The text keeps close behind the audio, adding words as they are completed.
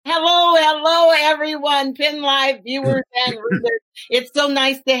everyone, Penn Live viewers and readers. It's so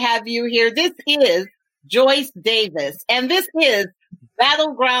nice to have you here. This is Joyce Davis, and this is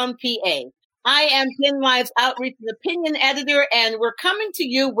Battleground PA. I am Penn Live's Outreach and Opinion Editor, and we're coming to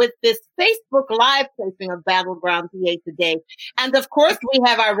you with this Facebook Live taping of Battleground PA today. And of course, we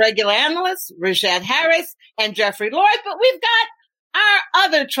have our regular analysts, Rajette Harris and Jeffrey Lloyd, but we've got our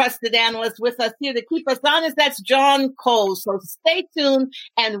other trusted analyst with us here to keep us honest. That's John Cole. So stay tuned,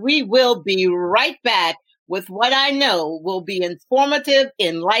 and we will be right back with what I know will be informative,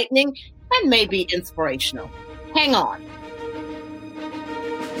 enlightening, and maybe inspirational. Hang on.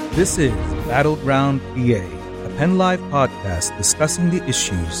 This is Battleground PA, a Penn Live podcast discussing the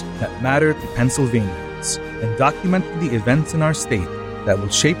issues that matter to Pennsylvanians and documenting the events in our state that will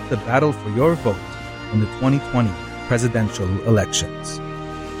shape the battle for your vote in the 2020 presidential elections.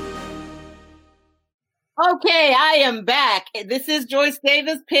 Okay, I am back. This is Joyce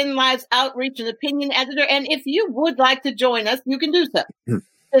Davis, Penn Live's Outreach and Opinion Editor. And if you would like to join us, you can do so. You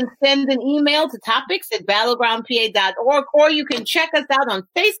can send an email to topics@battlegroundpa.org, or you can check us out on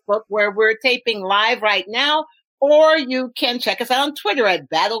Facebook, where we're taping live right now, or you can check us out on Twitter at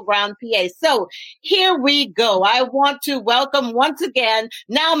Battleground PA. So here we go. I want to welcome once again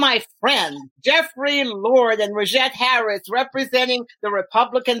now my friends, Jeffrey Lloyd and Rajette Harris, representing the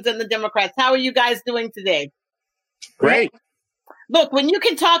Republicans and the Democrats. How are you guys doing today? Great. Look, when you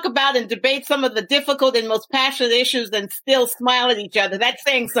can talk about and debate some of the difficult and most passionate issues and still smile at each other, that's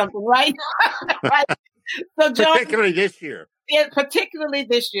saying something, right? Right. So, John, particularly this year. Yeah, particularly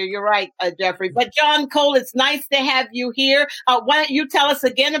this year. You're right, Jeffrey. But John Cole, it's nice to have you here. Why don't you tell us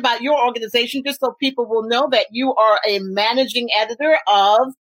again about your organization, just so people will know that you are a managing editor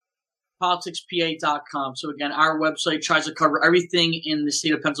of politicspa.com. So again, our website tries to cover everything in the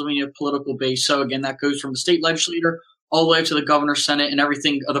state of Pennsylvania political base. So again, that goes from the state legislator all the way to the governor, senate, and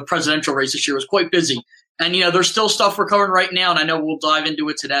everything. The presidential race this year was quite busy. And, there's still stuff we're covering right now, and I know we'll dive into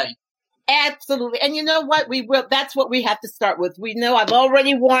it today. Absolutely. And you know what? We will. That's what we have to start with. We know I've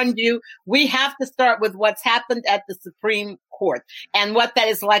already warned you. We have to start with what's happened at the Supreme Court and what that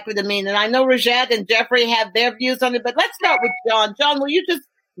is likely to mean. And I know Rajette and Jeffrey have their views on it, but let's start with John. John, will you just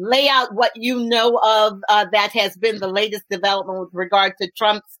lay out what you know of that has been the latest development with regard to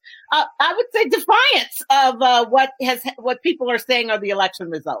Trump's, I would say, defiance of what people are saying are the election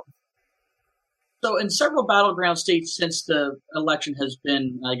results? So in several battleground states since the election has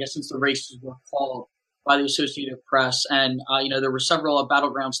been, since the races were followed by the Associated Press, and, there were several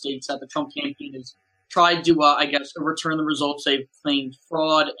battleground states that the Trump campaign has tried to, overturn the results. They've claimed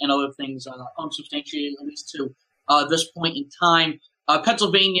fraud and other things unsubstantiated, at least to this point in time.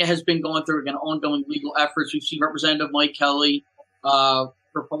 Pennsylvania has been going through, again, ongoing legal efforts. We've seen Representative Mike Kelly,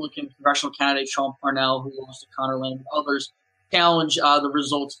 Republican congressional candidate Sean Parnell, who lost to Conor Lamb, and others challenge the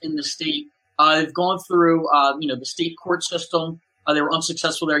results in the state. They've gone through, the state court system. They were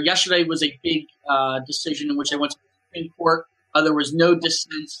unsuccessful there. Yesterday was a big decision in which they went to the Supreme Court. There was no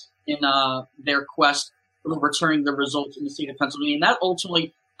dissent in their quest for overturning the results in the state of Pennsylvania. And that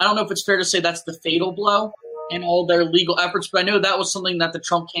ultimately, I don't know if it's fair to say that's the fatal blow in all their legal efforts, but I know that was something that the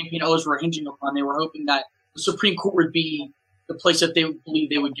Trump campaign always were hinging upon. They were hoping that the Supreme Court would be the place that they believe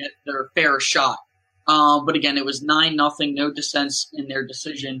they would get their fair shot. But again, it was 9-0, no dissents in their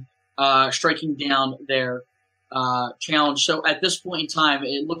decision. Striking down their challenge. So at this point in time,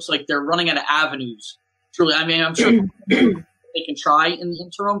 it looks like they're running out of avenues. Truly, I'm sure they can try in the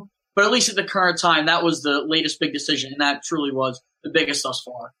interim, but at least at the current time, that was the latest big decision, and that truly was the biggest thus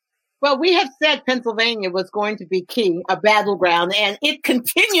far. Well, we have said Pennsylvania was going to be key, a battleground, and it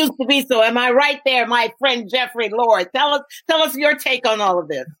continues to be so. Am I right there, my friend Jeffrey Lloyd? Tell us your take on all of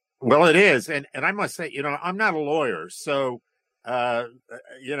this. Well, it is, and I must say, I'm not a lawyer, so. I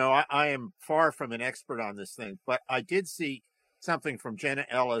am far from an expert on this thing, but I did see something from Jenna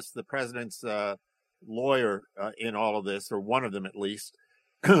Ellis, the president's lawyer in all of this, or one of them at least,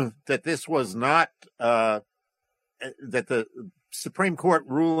 that this was not, that the Supreme Court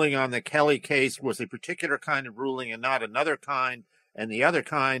ruling on the Kelly case was a particular kind of ruling and not another kind, and the other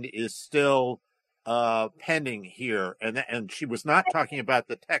kind is still pending here. And she was not talking about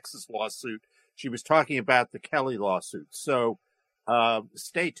the Texas lawsuit. She was talking about the Kelly lawsuit. So,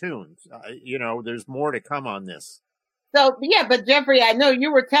 stay tuned. There's more to come on this. So, yeah, but Jeffrey, I know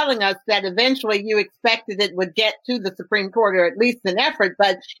you were telling us that eventually you expected it would get to the Supreme Court, or at least an effort,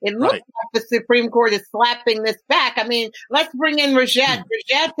 but it looks like the Supreme Court is slapping this back. I mean, let's bring in Rajette.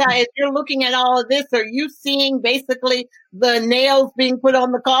 Rajette, if you're looking at all of this, are you seeing basically the nails being put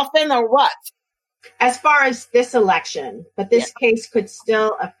on the coffin, or what? As far as this election, but this case could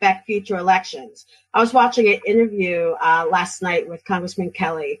still affect future elections. I was watching an interview last night with Congressman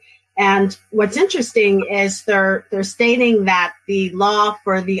Kelly, And what's interesting is they're stating that the law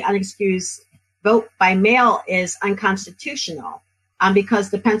for the unexcused vote by mail is unconstitutional, because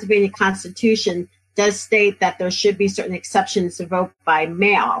the Pennsylvania Constitution does state that there should be certain exceptions to vote by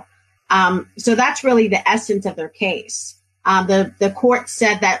mail. So that's really the essence of their case. The court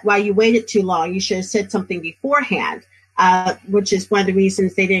said that while you waited too long, you should have said something beforehand, which is one of the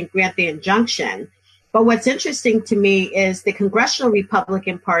reasons they didn't grant the injunction. But what's interesting to me is the Congressional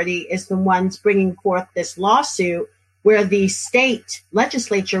Republican Party is the ones bringing forth this lawsuit, where the state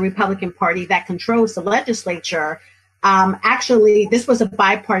legislature Republican Party that controls the legislature, actually, this was a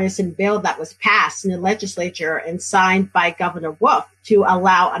bipartisan bill that was passed in the legislature and signed by Governor Wolf to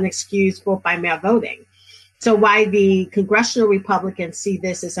allow unexcused vote by mail voting. So why the Congressional Republicans see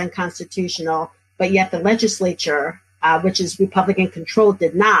this as unconstitutional, but yet the legislature, which is Republican controlled,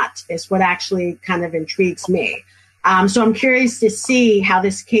 did not, is what actually kind of intrigues me. So I'm curious to see how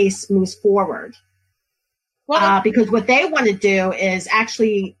this case moves forward. Because what they want to do is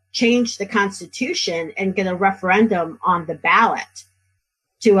actually change the Constitution and get a referendum on the ballot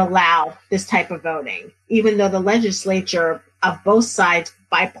to allow this type of voting, even though the legislature of both sides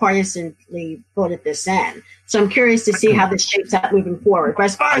bipartisanly voted this in. So I'm curious to see how this shapes up moving forward. But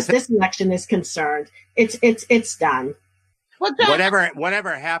as far as this election is concerned, it's done.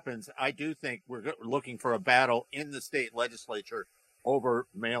 Whatever happens, I do think we're looking for a battle in the state legislature over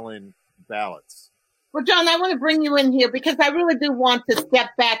mail-in ballots. Well, John, I want to bring you in here because I really do want to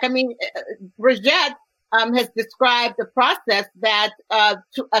step back. I mean, Bridget has described the process that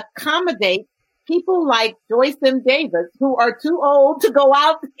to accommodate people like Joyce M. Davis, who are too old to go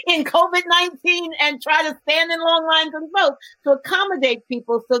out in COVID-19 and try to stand in long lines and vote, to accommodate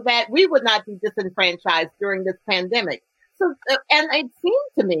people so that we would not be disenfranchised during this pandemic. So, and it seemed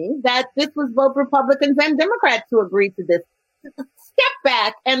to me that this was both Republicans and Democrats who agreed to this. Step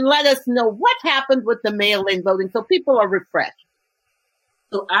back and let us know what happened with the mail-in voting so people are refreshed.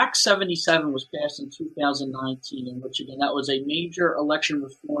 So Act 77 was passed in 2019, in which, again, that was a major election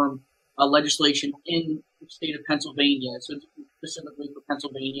reform legislation in the state of Pennsylvania, so specifically for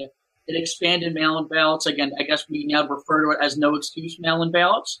Pennsylvania. It expanded mail-in ballots. Again, I guess we now refer to it as no-excuse mail-in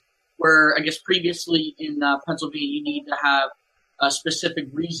ballots, where I guess previously in Pennsylvania you need to have a specific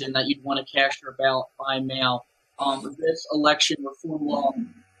reason that you'd want to cast your ballot by mail. This election reform law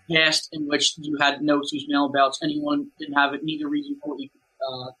passed in which you had no excuse mail-in ballots. Anyone didn't have it, neither reason for it, you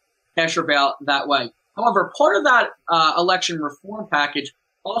could cast your ballot that way. However, part of that election reform package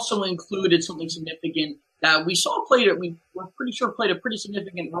also included something significant that we saw played a pretty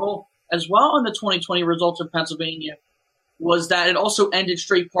significant role as well in the 2020 results of Pennsylvania, was that it also ended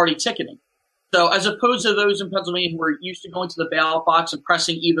straight party ticketing. So as opposed to those in Pennsylvania who were used to going to the ballot box and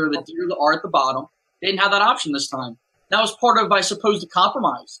pressing either the D or the R at the bottom, they didn't have that option this time. That was part of, I suppose, the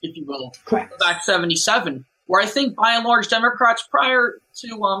compromise, if you will, Correct. of Act 77, where I think by and large Democrats prior to,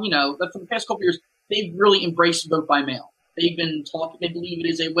 for the past couple of years, they've really embraced vote by mail. They've been talking, they believe it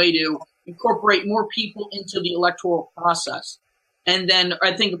is a way to incorporate more people into the electoral process. And then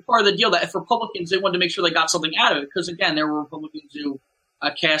I think part of the deal that if Republicans, they wanted to make sure they got something out of it, because again, there were Republicans who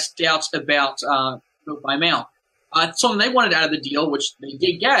cast doubts about vote by mail. Something they wanted out of the deal, which they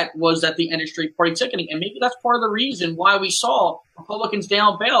did get, was that the end of straight party ticketing. And maybe that's part of the reason why we saw Republicans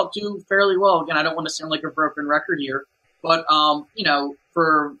down ballot do fairly well. Again, I don't want to sound like a broken record here, but,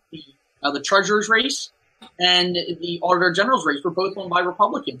 for the treasurer's race and the auditor general's race were both won by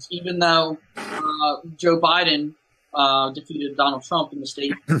Republicans, even though Joe Biden defeated Donald Trump in the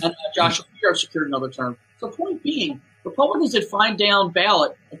state and Josh Shapiro secured another term. So point being, Republicans did fine down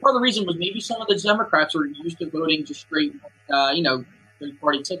ballot, and part of the reason was maybe some of the Democrats were used to voting just straight, straight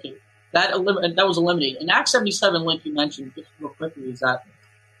party ticket. That was eliminated. And Act 77, like you mentioned, just real quickly, is that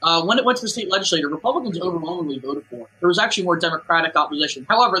when it went to the state legislature, Republicans overwhelmingly voted for it. There was actually more Democratic opposition.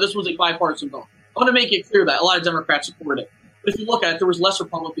 However, this was a bipartisan vote. I want to make it clear that a lot of Democrats supported it. But if you look at it, there was less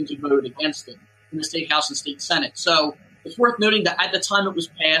Republicans who voted against it in the state House and state Senate. So it's worth noting that at the time it was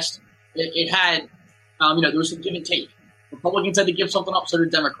passed, it had there was some give and take. Republicans had to give something up, so did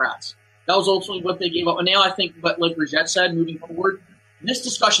Democrats. That was ultimately what they gave up. And now I think, like Bridget said, moving forward, this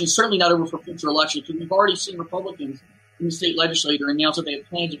discussion is certainly not over for future elections, because we've already seen Republicans in the state legislature announce that they have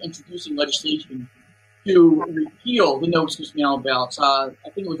plans of introducing legislation to repeal the no-excuse mail-in ballots. I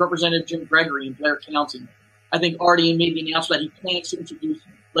think it was Representative Jim Gregory in Blair County. I think already made the announcement that he plans to introduce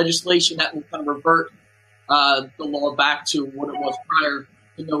legislation that will kind of revert the law back to what it was prior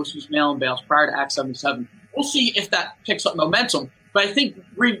to no-excuse mail-in ballots, prior to Act 77. We'll see if that picks up momentum. But I think,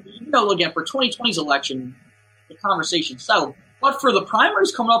 again, for 2020's election, the conversation's settled. But for the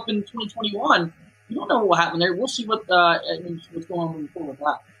primaries coming up in 2021, you don't know what will happen there. We'll see what's going on moving forward with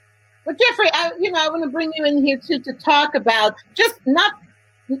that. But Jeffrey, I want to bring you in here too to talk about just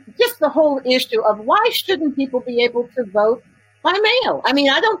the whole issue of why shouldn't people be able to vote by mail? I mean,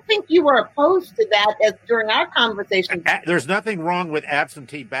 I don't think you were opposed to that as during our conversation. There's nothing wrong with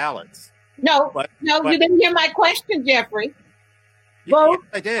absentee ballots. No, you didn't hear my question, Jeffrey. Vote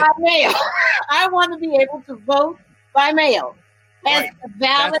I did. by mail. I want to be able to vote by mail. Right.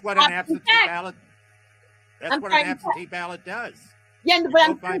 That's what an absentee ballot. That's what an absentee ballot does. Yeah, but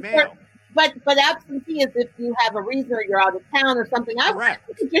vote by mail. But absentee is if you have a reason or you're out of town or something. Correct.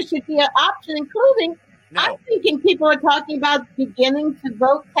 I think there should be an option, including. No. I'm thinking people are talking about beginning to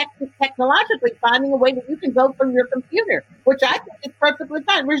vote technologically, finding a way that you can vote from your computer, which I think is perfectly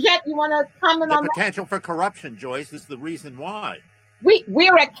fine. Rajette, you want to comment on that? The potential for corruption, Joyce, is the reason why.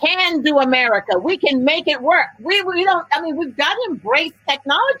 We're a can-do America. We can make it work. We don't. I mean, we've got to embrace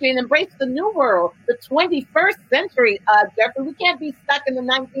technology and embrace the new world, the 21st century, Jeffrey. We can't be stuck in the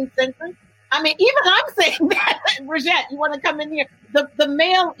 19th century. I mean, even I'm saying that. Rajette, you want to come in here? The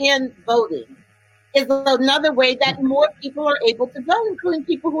mail-in voting is another way that more people are able to vote, including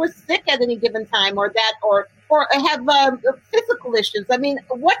people who are sick at any given time, or have physical issues. I mean,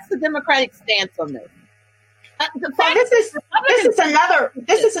 what's the Democratic stance on this?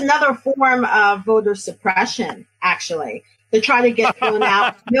 This is another form of voter suppression, actually, to try to get thrown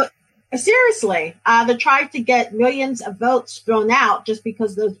out. Seriously, to try to get millions of votes thrown out just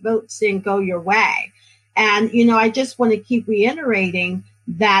because those votes didn't go your way. And, I just want to keep reiterating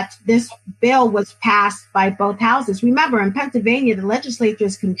that this bill was passed by both houses. Remember, in Pennsylvania, the legislature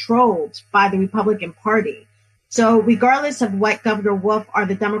is controlled by the Republican Party. So regardless of what Governor Wolf or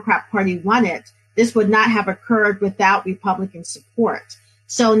the Democrat Party wanted, this would not have occurred without Republican support.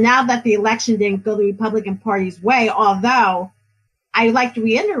 So now that the election didn't go the Republican Party's way, although I like to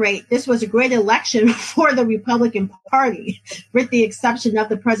reiterate, this was a great election for the Republican Party, with the exception of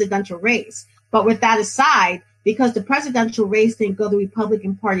the presidential race. But with that aside, because the presidential race didn't go the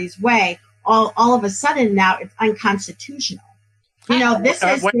Republican Party's way, all of a sudden now it's unconstitutional. This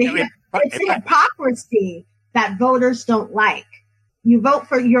is it's a hypocrisy that voters don't like.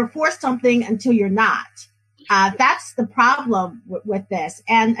 You're for something until you're not. That's the problem with this.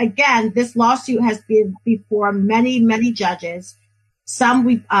 And again, this lawsuit has been before many, many judges,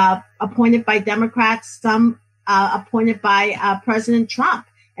 some appointed by Democrats, some appointed by President Trump,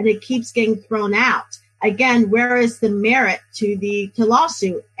 and it keeps getting thrown out. Again, where is the merit to the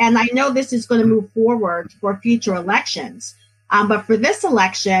lawsuit? And I know this is going to move forward for future elections. But for this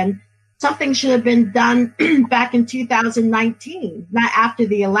election, something should have been done back in 2019, not after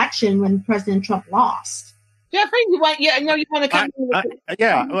the election when President Trump lost. Jeffrey, I know you want to come in.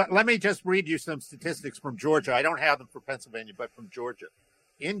 Yeah, let me just read you some statistics from Georgia. I don't have them for Pennsylvania, but from Georgia.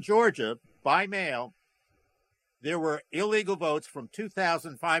 In Georgia, by mail, there were illegal votes from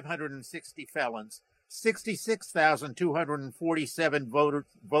 2,560 felons, 66,247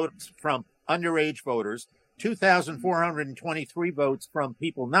 votes from underage voters, 2,423 votes from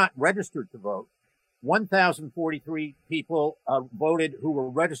people not registered to vote, 1,043 people voted who were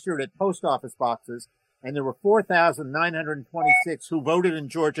registered at post office boxes, and there were 4,926 who voted in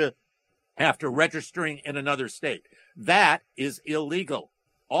Georgia after registering in another state. That is illegal,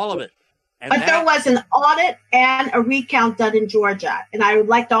 all of it. But there was an audit and a recount done in Georgia. And I would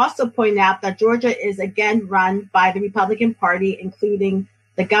like to also point out that Georgia is again run by the Republican Party, including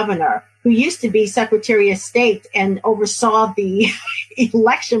the governor, who used to be Secretary of State and oversaw the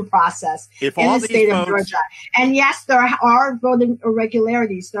election process in the state of Georgia. And yes, there are voting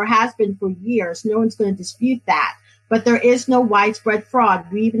irregularities. There has been for years. No one's going to dispute that. But there is no widespread fraud.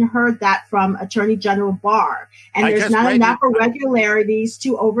 We even heard that from Attorney General Barr. And there's not enough irregularities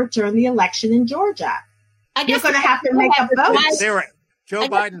to overturn the election in Georgia. You're going to have to make a vote. Joe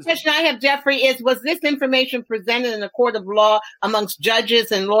Biden's. The question I have, Jeffrey, was this information presented in a court of law amongst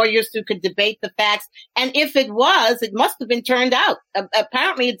judges and lawyers who could debate the facts? And if it was, it must have been turned out.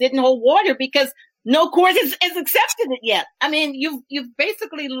 Apparently, it didn't hold water because no court has accepted it yet. I mean, you've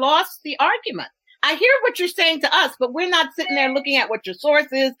basically lost the argument. I hear what you're saying to us, but we're not sitting there looking at what your source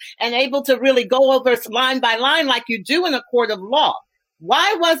is and able to really go over line by line like you do in a court of law.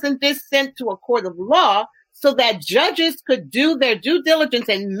 Why wasn't this sent to a court of law so that judges could do their due diligence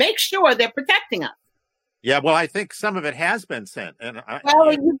and make sure they're protecting us? Yeah, well, I think some of it has been sent. And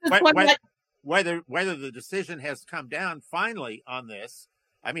whether the decision has come down finally on this,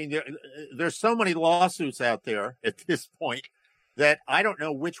 I mean, there's so many lawsuits out there at this point that I don't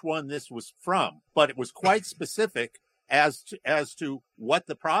know which one this was from, but it was quite specific as to what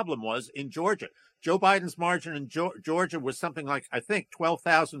the problem was in Georgia. Joe Biden's margin in Georgia was something like, I think,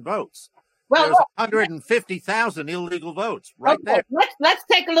 12,000 votes. Well, there's 150,000 illegal votes right there. Let's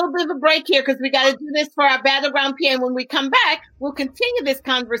take a little bit of a break here because we got to do this for our Battleground PA. And when we come back, we'll continue this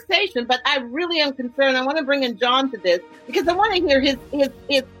conversation. But I really am concerned. I want to bring in John to this because I want to hear his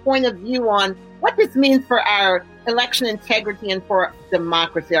point of view on what this means for our election integrity and for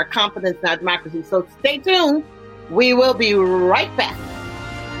democracy, our confidence in our democracy. So stay tuned. We will be right back.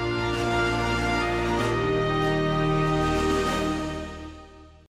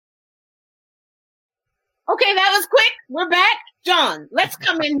 Okay, that was quick. We're back. John, let's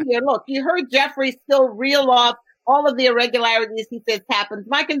come in here. Look, you heard Jeffrey still reel off all of the irregularities he says happened.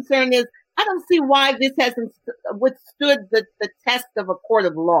 My concern is I don't see why this hasn't withstood the test of a court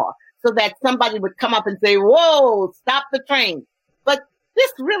of law so that somebody would come up and say, whoa, stop the train. But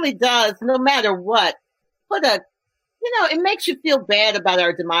this really does, no matter what, it makes you feel bad about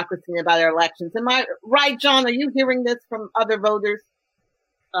our democracy and about our elections. Am I right, John? Are you hearing this from other voters?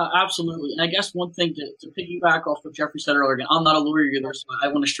 Absolutely. And I guess one thing to piggyback off what Jeffrey said earlier, again, I'm not a lawyer either, so I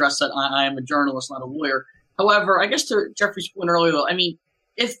want to stress that I am a journalist, not a lawyer. However, I guess to Jeffrey's point earlier, though, I mean,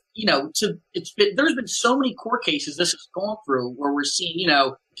 there's been so many court cases this has gone through where we're seeing,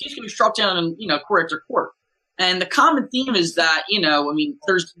 cases can be struck down in, court after court. And the common theme is that,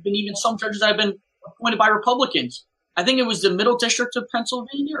 there's been even some judges that have been appointed by Republicans. I think it was the Middle District of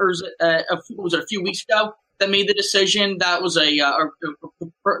Pennsylvania, or was it a few weeks ago, that made the decision. That was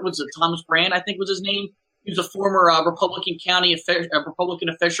Thomas Brand, I think was his name. He was a former Republican Republican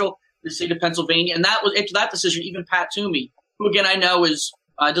official in the state of Pennsylvania. And that was after that decision, even Pat Toomey, who again I know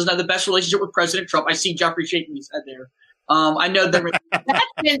doesn't have the best relationship with President Trump. I see Jeffrey shaking his head there. I know that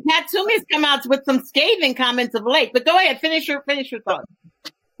Pat Toomey's come out with some scathing comments of late. But go ahead, finish your thought.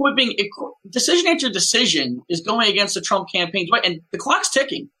 Decision after decision is going against the Trump campaign, and the clock's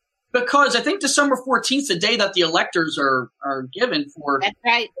ticking. Because I think December 14th, the day that the electors are given for. That's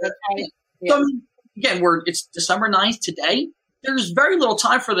right. Yeah. So, again, it's December 9th today. There's very little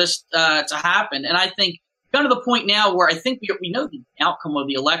time for this to happen. And I think kind of the point now where I think we know the outcome of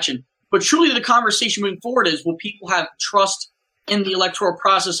the election. But truly the conversation moving forward is, will people have trust in the electoral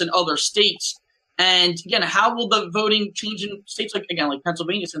process in other states? And again, how will the voting change in states like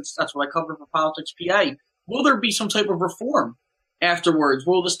Pennsylvania, since that's what I cover for Politics PA? Will there be some type of reform afterwards?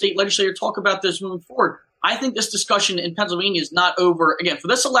 Will the state legislature talk about this moving forward? I think this discussion in Pennsylvania is not over. Again, for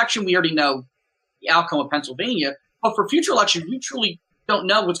this election, we already know the outcome of Pennsylvania. But for future elections, we truly don't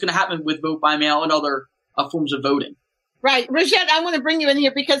know what's going to happen with vote by mail and other forms of voting. Right. Rajette, I want to bring you in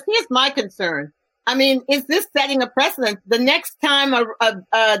here because here's my concern. I mean, is this setting a precedent? The next time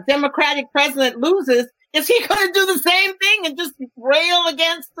a Democratic president loses, is he going to do the same thing and just rail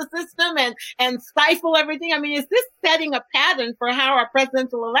against the system and stifle everything? I mean, is this setting a pattern for how our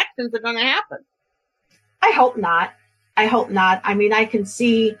presidential elections are going to happen? I hope not. I mean, I can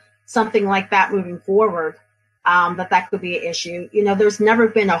see something like that moving forward, that could be an issue. There's never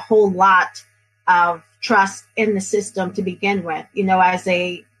been a whole lot of trust in the system to begin with. As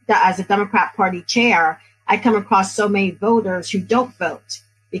a Democrat Party chair, I come across so many voters who don't vote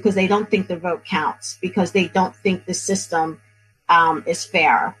because they don't think the vote counts, because they don't think the system is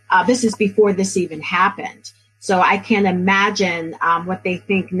fair. This is before this even happened. So I can't imagine what they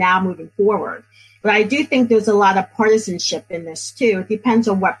think now moving forward. But I do think there's a lot of partisanship in this, too. It depends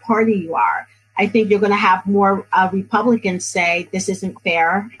on what party you are. I think you're going to have more Republicans say this isn't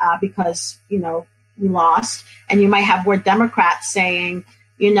fair because, we lost. And you might have more Democrats saying,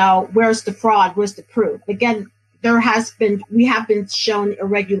 where's the fraud? Where's the proof? Again, we have been shown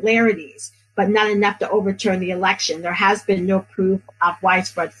irregularities, but not enough to overturn the election. There has been no proof of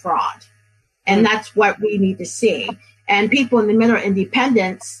widespread fraud. And that's what we need to see. And people in the middle of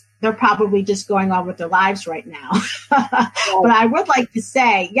independents, they're probably just going on with their lives right now. But I would like to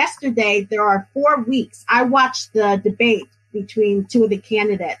say yesterday, there are 4 weeks. I watched the debate between two of the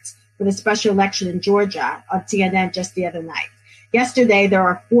candidates for the special election in Georgia on CNN just the other night. Yesterday, there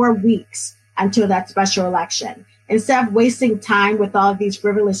are 4 weeks until that special election. Instead of wasting time with all of these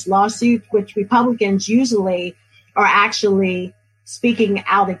frivolous lawsuits, which Republicans usually are actually speaking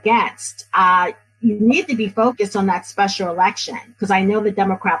out against, you need to be focused on that special election, because I know the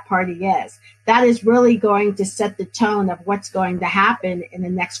Democrat Party is. That is really going to set the tone of what's going to happen in the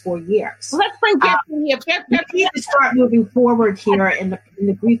next 4 years. Well, let's bring Jeffrey up. We need to start moving forward here in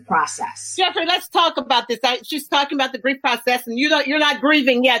the grief process. Jeffrey, let's talk about this. She's talking about the grief process, and you're not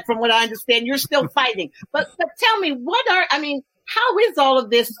grieving yet, from what I understand. You're still fighting. But tell me, how is all of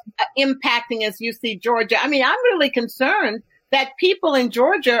this impacting as you see Georgia? I mean, I'm really concerned that people in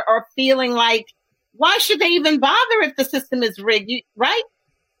Georgia are feeling like, why should they even bother if the system is rigged, right?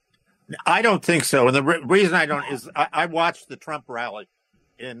 I don't think so. And the reason I don't is I watched the Trump rally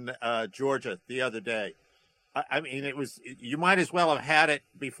in Georgia the other day. I mean, you might as well have had it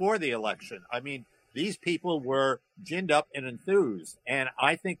before the election. I mean, these people were ginned up and enthused, and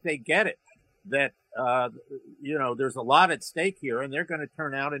I think they get it that, there's a lot at stake here, and they're going to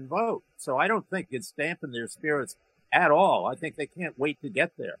turn out and vote. So I don't think it's dampened their spirits at all. I think they can't wait to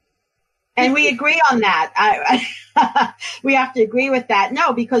get there. And we agree on that. We have to agree with that.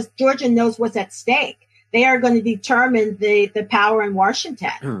 No, because Georgia knows what's at stake. They are going to determine the power in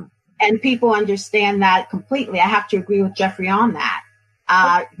Washington. And people understand that completely. I have to agree with Jeffrey on that.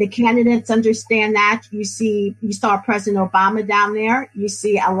 The candidates understand that. You saw President Obama down there. You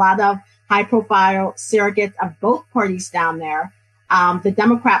see a lot of high-profile surrogates of both parties down there. The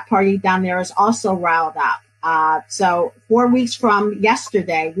Democrat Party down there is also riled up. So 4 weeks from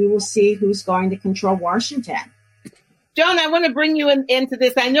yesterday, we will see who's going to control Washington. Joan, I want to bring you into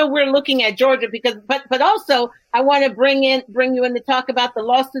this. I know we're looking at Georgia but also I want to bring you in to talk about the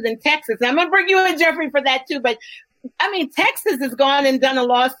lawsuit in Texas. And I'm going to bring you in, Jeffrey, for that too. But I mean, Texas has gone and done a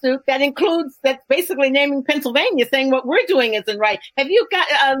lawsuit that's basically naming Pennsylvania, saying what we're doing isn't right. Have you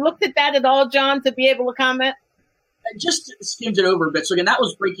looked at that at all, John, to be able to comment? I just skimmed it over a bit. So again, that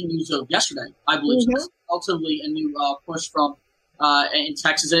was breaking news of yesterday, I believe. Mm-hmm. So relatively a new push from in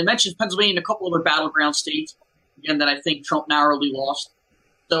Texas. And it mentions Pennsylvania and a couple other battleground states, again, that I think Trump narrowly lost.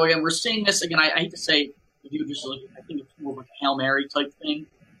 So again, we're seeing this again. I hate to say, I think it's more of a Hail Mary type thing.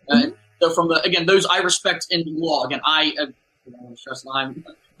 So from those I respect in law. Again, I want to stress that I'm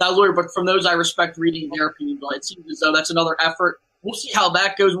not a lawyer, but from those I respect reading their opinion. But it seems as though that's another effort. We'll see how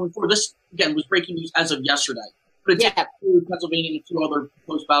that goes moving forward. This again was breaking news as of yesterday. But it's Pennsylvania and a few other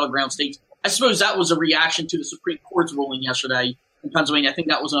post-battleground states. I suppose that was a reaction to the Supreme Court's ruling yesterday in Pennsylvania. I think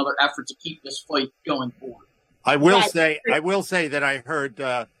that was another effort to keep this fight going forward. I will say that I heard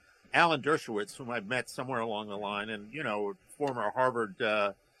Alan Dershowitz, whom I've met somewhere along the line, and former Harvard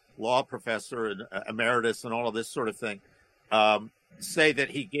law professor and emeritus and all of this sort of thing, say that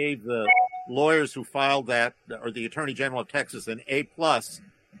he gave the lawyers who filed that, or the Attorney General of Texas, an A+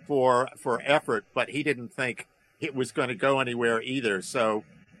 for effort, but he didn't think it was going to go anywhere either. So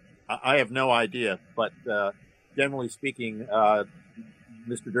I have no idea, but generally speaking,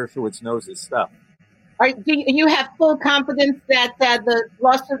 Mr. Dershowitz knows his stuff. Do you have full confidence that the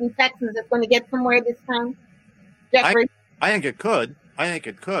lawsuit in Texas is going to get somewhere this time, Jeffrey? I think it could.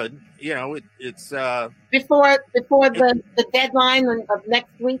 It's before the deadline of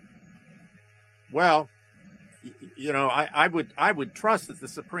next week. Well, I would trust that the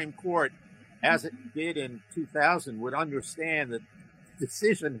Supreme Court, as it did in 2000, would understand that the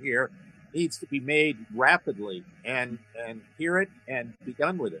decision here needs to be made rapidly and hear it and be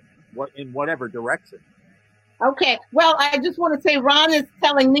done with it, in whatever direction. Okay. Well, I just want to say Ron is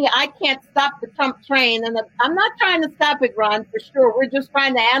telling me I can't stop the Trump train, and I'm not trying to stop it, Ron, for sure. We're just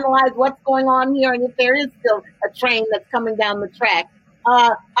trying to analyze what's going on here and if there is still a train that's coming down the track.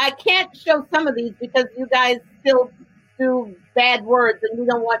 I can't show some of these because you guys still do bad words, and we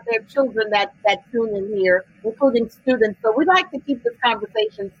don't want their children that tune in here, including students. So we like to keep this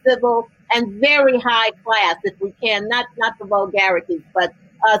conversation civil and very high class if we can, not the vulgarities. But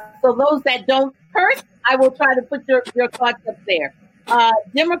so those that don't curse, I will try to put your thoughts up there.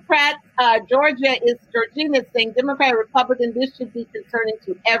 Democrats, Georgia is Georgina saying Democrat, Republican, this should be concerning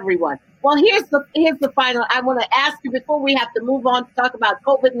to everyone. Well, here's the final. I want to ask you before we have to move on to talk about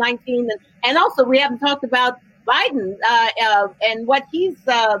COVID-19 and also we haven't talked about Biden and what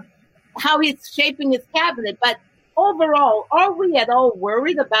how he's shaping his cabinet. But overall, are we at all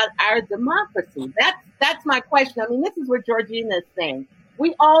worried about our democracy? That's my question. I mean, this is what Georgina is saying.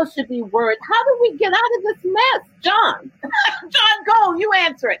 We all should be worried. How do we get out of this mess? John, go. You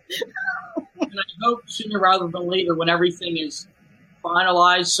answer it. And I hope sooner rather than later, when everything is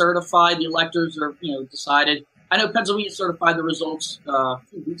finalized, certified, the electors are, decided. I know Pennsylvania certified the results a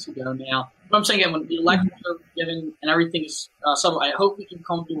few weeks ago now. But I'm saying, again, when the electors are given and everything is settled, I hope we can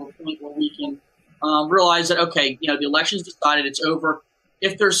come to a point where we can realize that, okay, the election's decided, it's over.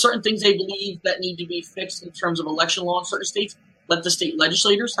 If there's certain things they believe that need to be fixed in terms of election law in certain states, let the state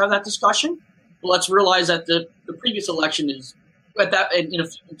legislators have that discussion. But let's realize that the previous election is at that, and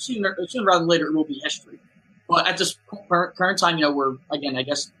sooner rather than later, it will be history. But at this current time, we're again, I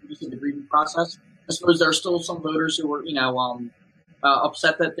guess, this is the grieving process. I suppose there are still some voters who are,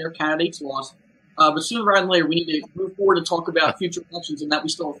 upset that their candidates lost. But sooner rather than later, we need to move forward and talk about future elections and that we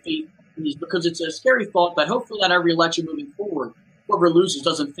still have faith in these, because it's a scary thought that hopefully not every election moving forward, whoever loses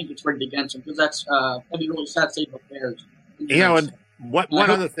doesn't think it's rigged against them, because that'd be really sad state of affairs. And one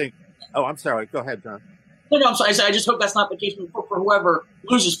other thing. Oh, I'm sorry. Go ahead, John. No, I'm sorry. I just hope that's not the case for whoever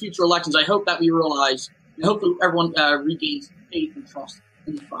loses future elections. I hope that we realize, and hopefully everyone regains faith and trust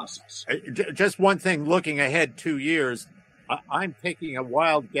in the process. Just one thing, looking ahead 2 years, I'm taking a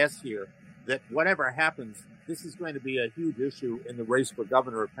wild guess here that whatever happens, this is going to be a huge issue in the race for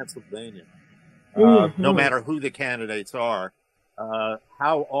governor of Pennsylvania. No matter who the candidates are,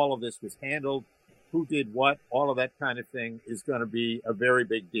 how all of this was handled, who did what, all of that kind of thing is going to be a very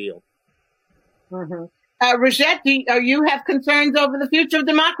big deal. Rajette, do you have concerns over the future of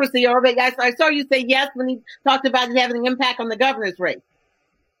democracy? Or I saw you say yes when you talked about it having an impact on the governor's race.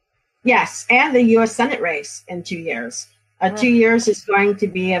 Yes, and the U.S. Senate race in 2 years. 2 years is going to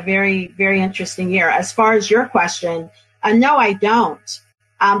be a very, very interesting year. As far as your question, no, I don't.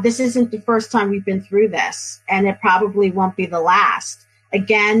 This isn't the first time we've been through this, and it probably won't be the last.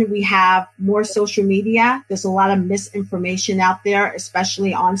 Again, we have more social media. There's a lot of misinformation out there,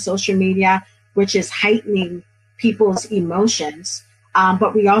 especially on social media, which is heightening people's emotions.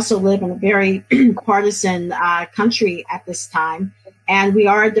 But we also live in a very partisan country at this time, and we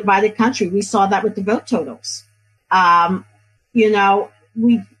are a divided country. We saw that with the vote totals.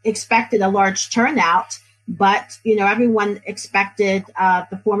 We expected a large turnout, but, everyone expected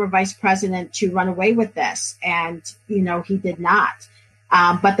the former vice president to run away with this, and, he did not.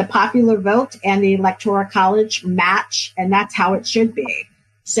 But the popular vote and the Electoral College match, and that's how it should be.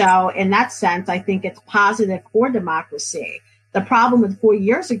 So in that sense, I think it's positive for democracy. The problem with 4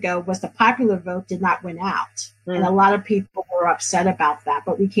 years ago was the popular vote did not win out. And a lot of people were upset about that,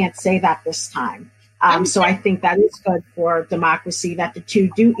 but we can't say that this time. So I think that is good for democracy, that the two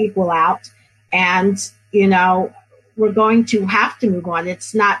do equal out. And, we're going to have to move on.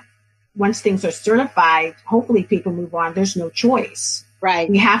 It's not, once things are certified, hopefully people move on. There's no choice. Right.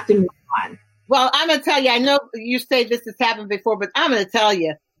 We have to move on. Well, I'm going to tell you, I know you say this has happened before, but I'm going to tell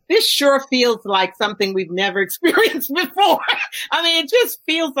you, this sure feels like something we've never experienced before. I mean, it just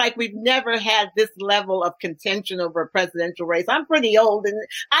feels like we've never had this level of contention over a presidential race. I'm pretty old, and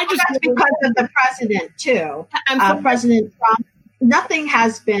that's because of the president too. President Trump. Nothing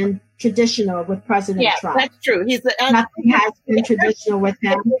has been traditional with President Trump. That's true. Nothing has been traditional with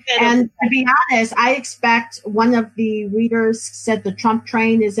him. And to be honest, I expect, one of the readers said the Trump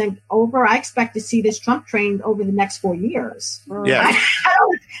train isn't over. I expect to see this Trump train over the next 4 years. Yeah,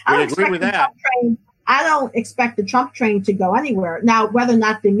 I agree with that. I don't expect the Trump train to go anywhere. Now, whether or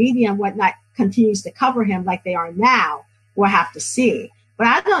not the media and whatnot continues to cover him like they are now, we'll have to see. But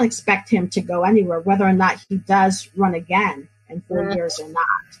I don't expect him to go anywhere, whether or not he does run again in 4 years or not.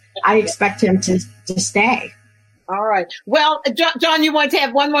 I expect him to stay. All right. Well, John, you want to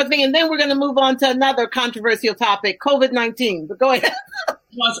have one more thing, and then we're going to move on to another controversial topic, COVID-19. But go ahead.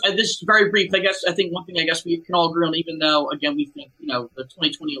 This is very brief. I think one thing we can all agree on, even though, again, we think, the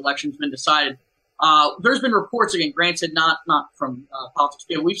 2020 election's been decided. There's been reports, again, granted, not from politics,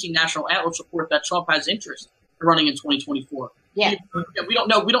 but we've seen National Atlas report that Trump has interest in running in 2024. Yeah. We don't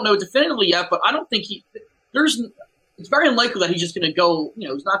know definitively yet, but I don't think it's very unlikely that he's just going to go,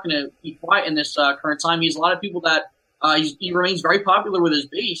 he's not going to be quiet in this current time. He has a lot of people that he remains very popular with his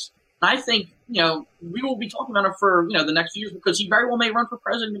base. And I think, we will be talking about him for, the next few years, because he very well may run for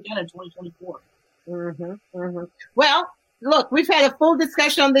president again in 2024. Well, look, we've had a full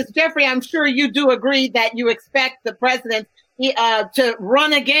discussion on this. Jeffrey, I'm sure you do agree that you expect the president to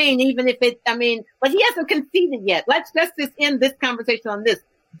run again, even if but he hasn't conceded yet. Let's just end this conversation on this.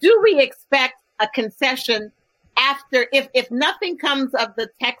 Do we expect a concession after, if nothing comes of the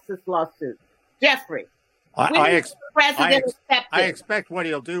Texas lawsuit? Jeffrey, I expect what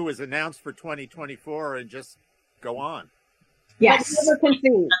he'll do is announce for 2024 and just go on. Yes.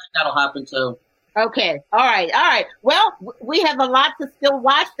 That'll happen too. Okay. All right. Well, we have a lot to still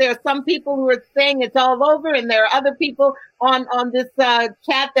watch. There are some people who are saying it's all over, and there are other people on this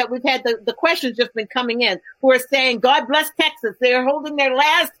chat that we've had the questions just been coming in who are saying, God bless Texas. They're holding their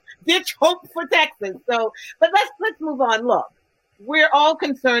last ditch hope for Texas. So, but let's move on. Look, we're all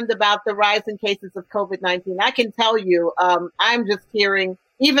concerned about the rise in cases of COVID-19. I can tell you, I'm just hearing,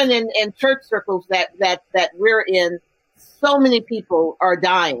 even in church circles that we're in, so many people are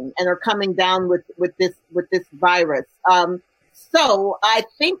dying and are coming down with this virus. So I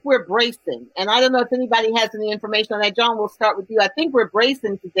think we're bracing, and I don't know if anybody has any information on that. John, we'll start with you. I think we're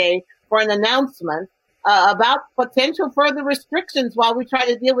bracing today for an announcement about potential further restrictions while we try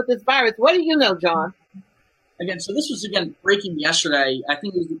to deal with this virus. What do you know, John? Again, so this was, breaking yesterday. I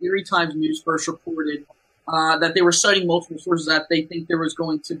think it was the Erie Times News first reported that they were citing multiple sources that they think there was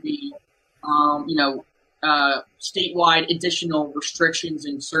going to be, statewide additional restrictions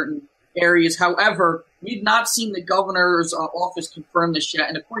in certain areas. However, we've not seen the governor's office confirm this yet.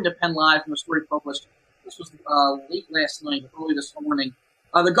 And according to Penn Live, from a story published, this was late last night, early this morning,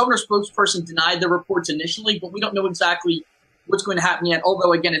 the governor's spokesperson denied the reports initially, but we don't know exactly what's going to happen yet.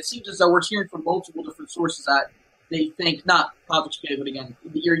 Although, again, it seems as though we're hearing from multiple different sources that they think, not Politics Today, but again,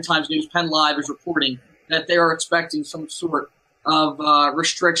 the Erie Times News, Penn Live is reporting that they are expecting some sort of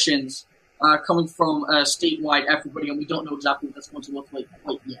restrictions coming from a statewide everybody, and we don't know exactly what that's going to look like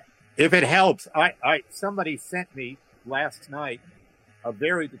quite yet. If it helps, somebody sent me last night a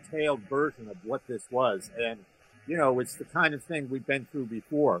very detailed version of what this was, and it's the kind of thing we've been through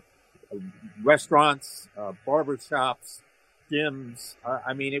before. Restaurants, barber shops, gyms.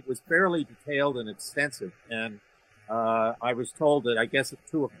 It was fairly detailed and extensive. And I was told that I guess at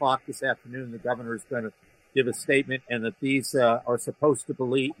 2:00 this afternoon, the governor is going to give a statement, and that these are supposed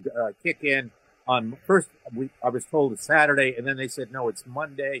to kick in on first. I was told it's Saturday, and then they said no, it's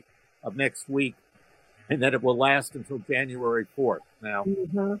Monday of next week, and that it will last until January 4th. Now,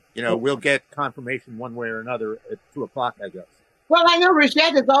 we'll get confirmation one way or another at 2:00, I guess. Well, I know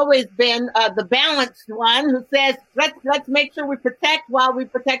Rajette has always been the balanced one who says, let's make sure we protect while we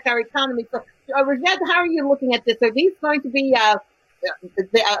protect our economy. So, Rajette, how are you looking at this? Are these going to be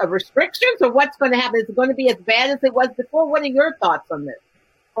restrictions, or what's going to happen? Is it going to be as bad as it was before? What are your thoughts on this?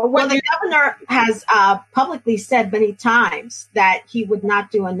 Well, the governor has publicly said many times that he would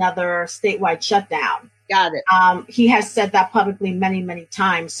not do another statewide shutdown. Got it. He has said that publicly many, many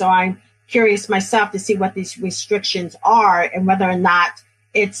times. So I'm curious myself to see what these restrictions are and whether or not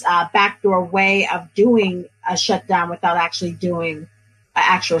it's a backdoor way of doing a shutdown without actually doing an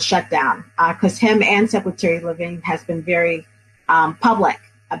actual shutdown. Because him and Secretary Levine has been very public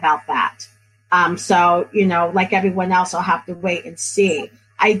about that. So, like everyone else, I'll have to wait and see.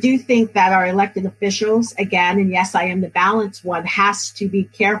 I do think that our elected officials, again, and yes, I am the balanced one, has to be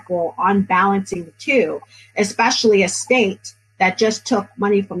careful on balancing the two, especially a state that just took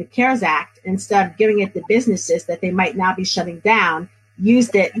money from the CARES Act, instead of giving it to businesses that they might now be shutting down,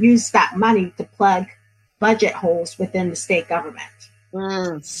 used that money to plug budget holes within the state government.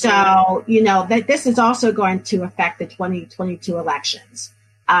 So, that this is also going to affect the 2022 elections.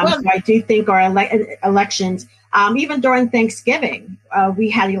 So I do think our elections, even during Thanksgiving, we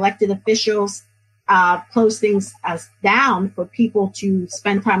had elected officials close things down for people to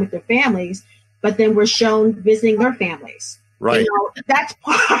spend time with their families, but then we're shown visiting their families. Right. That's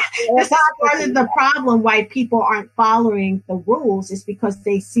part of the problem why people aren't following the rules, is because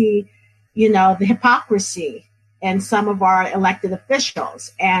they see, the hypocrisy in some of our elected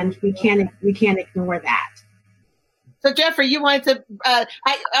officials, and we can't ignore that. So, Jeffrey, you wanted to,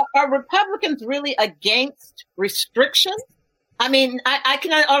 are Republicans really against restrictions? I mean,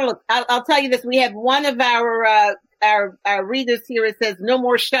 I'll tell you this. We have one of our readers here. It says no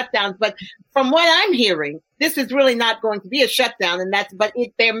more shutdowns. But from what I'm hearing, this is really not going to be a shutdown.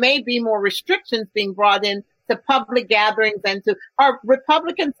 There may be more restrictions being brought in to public gatherings are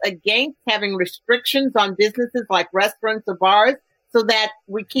Republicans against having restrictions on businesses like restaurants or bars so that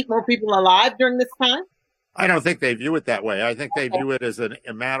we keep more people alive during this time? I don't think they view it that way. I think they view it as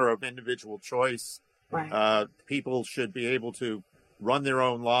a matter of individual choice. Right. People should be able to run their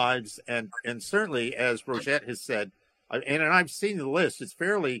own lives. And certainly, as Rajette has said, and I've seen the list, it's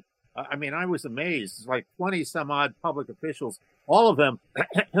fairly, I was amazed. It's like 20 some odd public officials, all of them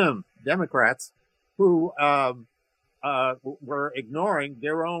Democrats, who were ignoring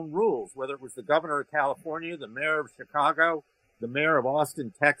their own rules, whether it was the governor of California, the mayor of Chicago, the mayor of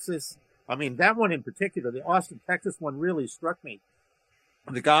Austin, Texas. That one in particular, the Austin, Texas one, really struck me.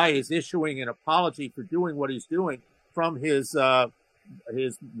 The guy is issuing an apology for doing what he's doing from his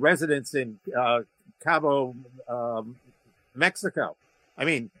residence in Cabo, Mexico.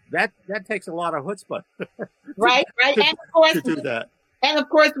 That takes a lot of chutzpah. Right. And of course, to do that. And of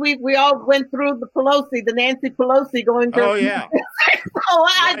course, we all went through the Nancy Pelosi going through. Oh, yeah.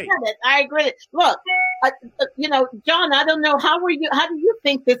 I get it. I agree. Look, John, I don't know. How do you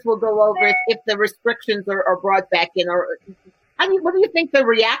think this will go over if the restrictions are brought back in? Or what do you think the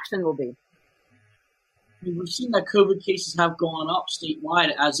reaction will be? We've seen that COVID cases have gone up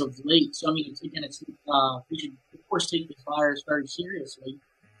statewide as of late. So, we should, of course, take this virus very seriously.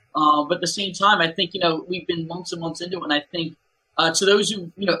 But at the same time, I think, we've been months and months into it, and I think, to those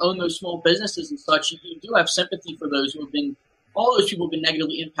who own those small businesses and such, you do have sympathy for those who have been. All those people have been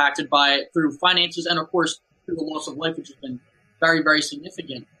negatively impacted by it through finances and, of course, through the loss of life, which has been very, very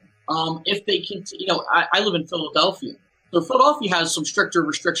significant. If they can, I live in Philadelphia, so Philadelphia has some stricter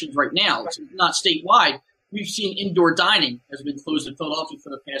restrictions right now. It's not statewide. We've seen indoor dining has been closed in Philadelphia for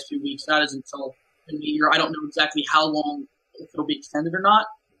the past few weeks. That is until the new year. I don't know exactly how long, if it'll be extended or not,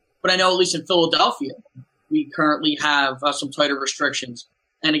 but I know at least in Philadelphia, we currently have some tighter restrictions.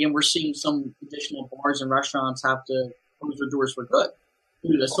 And again, we're seeing some additional bars and restaurants have to close their doors for good.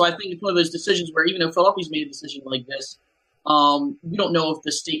 So I think it's one of those decisions where even though Philadelphia's made a decision like this, We don't know if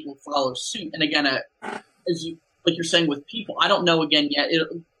the state will follow suit. And again, like you're saying with people, I don't know again yet.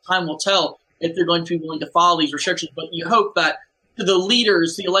 Time will tell if they're going to be willing to follow these restrictions. But you hope that to the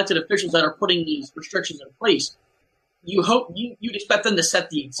leaders, the elected officials that are putting these restrictions in place, you'd expect them to set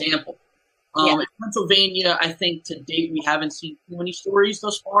the example. In Pennsylvania, I think to date we haven't seen too many stories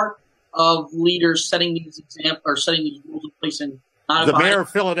thus far of leaders setting these examples or setting these rules in place. And the mayor of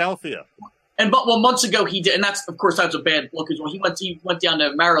Philadelphia. But months ago he did, and that's a bad look as well. He went down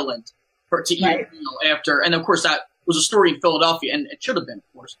to Maryland to eat after, and of course that was a story in Philadelphia, and it should have been,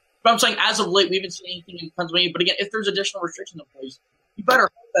 of course. But I'm saying as of late we haven't seen anything in Pennsylvania. But again, if there's additional restrictions in place, you better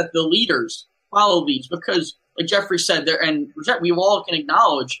hope that the leaders follow these, because like Jeffrey said there, and we all can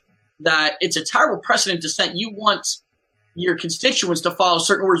acknowledge that it's a terrible precedent to set. You want your constituents to follow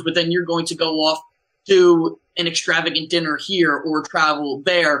certain orders, but then you're going to go off to an extravagant dinner here or travel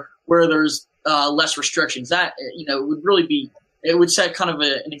there where there's less restrictions. That would really be. It would set kind of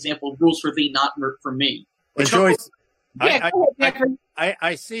an example of rules for thee, not for me. And Joyce,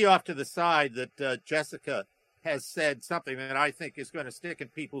 I see off to the side that Jessica has said something that I think is going to stick in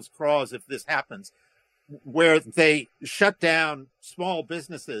people's craws if this happens, where they shut down small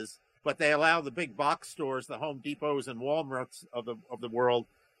businesses, but they allow the big box stores, the Home Depots and Walmarts of the world,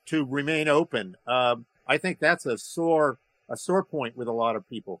 to remain open. I think that's a sore point with a lot of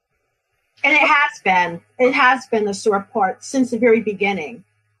people. And it has been a sore part since the very beginning.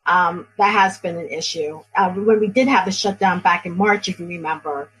 That has been an issue. When we did have the shutdown back in March, if you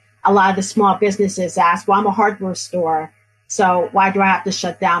remember, a lot of the small businesses asked, well, I'm a hardware store, so why do I have to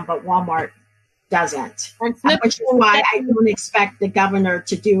shut down, but Walmart doesn't? Which is why I don't expect the governor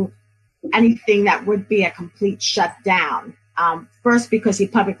to do anything that would be a complete shutdown. First, because he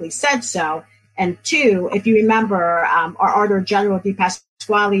publicly said so. And two, if you remember, our Auditor General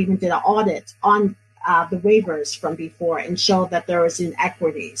DePasquale even did an audit on the waivers from before and showed that there was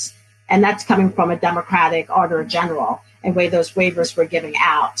inequities. And that's coming from a Democratic Auditor General and way those waivers were giving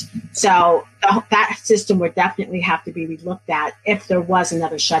out. So that system would definitely have to be relooked at if there was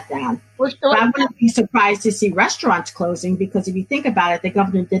another shutdown. But I wouldn't be surprised to see restaurants closing, because if you think about it, the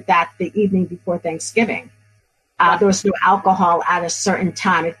governor did that the evening before Thanksgiving. There was no alcohol at a certain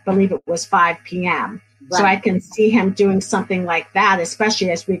time. I believe it was 5 p.m. Right. So I can see him doing something like that,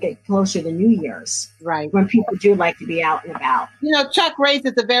 especially as we get closer to New Year's, right, when people do like to be out and about. Chuck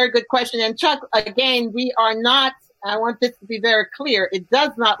raises a very good question. And Chuck, again, we are not, I want this to be very clear, it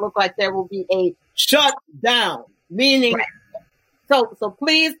does not look like there will be a shutdown, meaning, right. So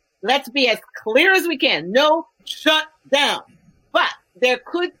please, let's be as clear as we can. No shutdown. But there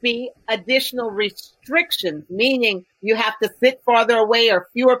could be additional restrictions, meaning you have to sit farther away or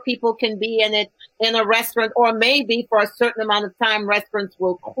fewer people can be in it in a restaurant, or maybe for a certain amount of time restaurants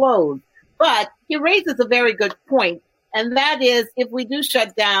will close. But he raises a very good point, and that is if we do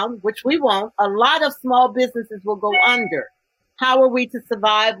shut down, which we won't, a lot of small businesses will go under. How are we to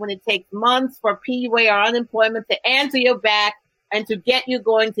survive when it takes months for PUA or unemployment to answer your back and to get you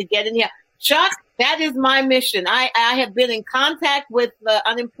going to get in here? Chuck, that is my mission. I have been in contact with the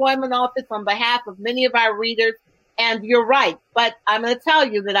unemployment office on behalf of many of our readers, and you're right. But I'm going to tell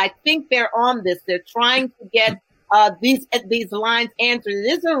you that I think they're on this. They're trying to get these lines answered.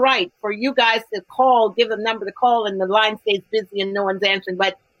 It isn't right for you guys to call, give a number to call, and the line stays busy and no one's answering.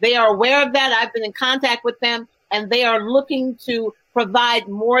 But they are aware of that. I've been in contact with them, and they are looking to provide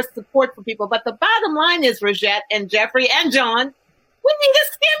more support for people. But the bottom line is, Rajette and Jeffrey and John, we need a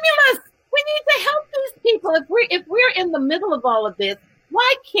stimulus. We need to help these people. If we're in the middle of all of this,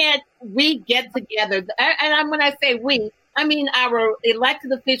 why can't we get together? And when I say we, I mean our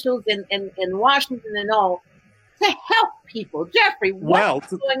elected officials in Washington and all, to help people. Jeffrey,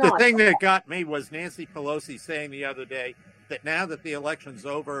 what's going on? The thing that got me was Nancy Pelosi saying the other day that now that the election's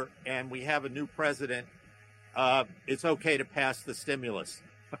over and we have a new president, it's okay to pass the stimulus.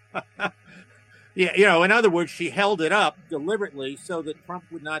 Yeah, in other words, she held it up deliberately so that Trump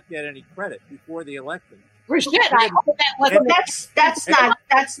would not get any credit before the election. I hope that wasn't.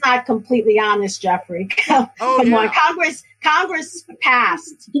 That's not completely honest, Jeffrey. Come on, Congress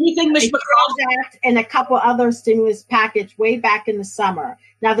passed the Act and a couple other stimulus package way back in the summer.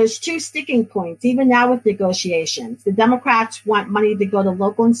 Now there's two sticking points, even now with negotiations. The Democrats want money to go to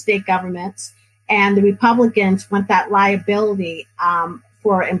local and state governments, and the Republicans want that liability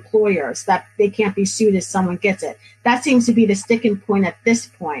for employers, that they can't be sued if someone gets it. That seems to be the sticking point at this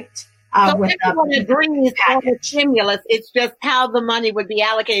point. So everyone agrees on the stimulus. It's just how the money would be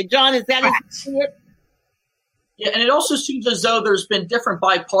allocated. John, is that it? Yeah, and it also seems as though there's been different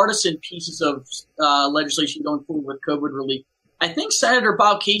bipartisan pieces of legislation going forward with COVID relief. I think Senator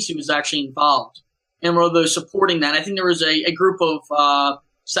Bob Casey was actually involved and were those supporting that. I think there was a group of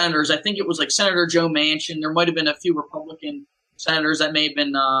senators. I think it was like Senator Joe Manchin. There might have been a few Republican senators that may have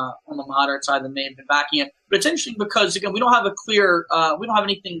been on the moderate side that may have been backing it. But it's interesting because, again, we don't have we don't have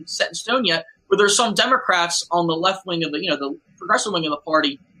anything set in stone yet, but there's some Democrats on the left wing of the progressive wing of the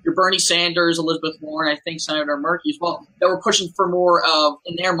party, your Bernie Sanders, Elizabeth Warren, I think Senator Murphy as well, that were pushing for more of,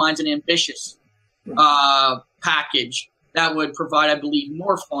 in their minds, an ambitious package that would provide, I believe,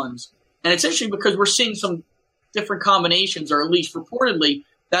 more funds. And it's interesting because we're seeing some different combinations, or at least reportedly,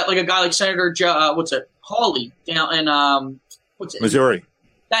 that like a guy like Senator Hawley down in Missouri.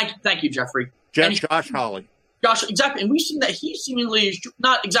 Thank you, Jeffrey. Josh Hawley. Josh, exactly. And we've seen that he seemingly is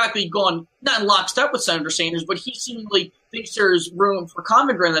not exactly not in lockstep with Senator Sanders, but he seemingly thinks there's room for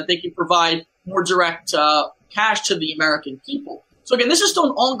common ground that they can provide more direct cash to the American people. So again, this is still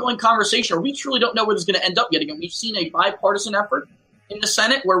an ongoing conversation, or we truly don't know where this is going to end up yet. Again, we've seen a bipartisan effort in the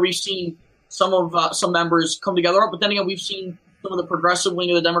Senate where we've seen some members come together, but then again, we've seen some of the progressive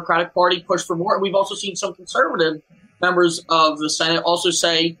wing of the Democratic Party push for more, and we've also seen some conservative members of the Senate also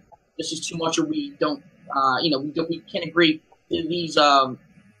say this is too much, or we don't. We can't agree to these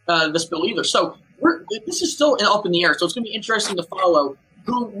this bill either. So this is still up in the air. So it's going to be interesting to follow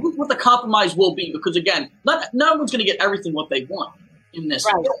what the compromise will be, because again, no one's going to get everything what they want in this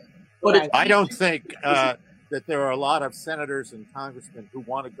bill. But I don't think that there are a lot of senators and congressmen who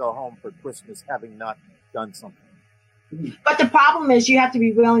want to go home for Christmas having not done something. But the problem is you have to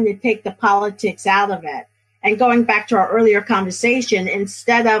be willing to take the politics out of it. And going back to our earlier conversation,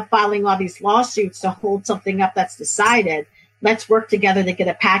 instead of filing all these lawsuits to hold something up that's decided, let's work together to get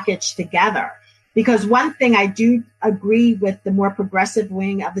a package together. Because one thing I do agree with the more progressive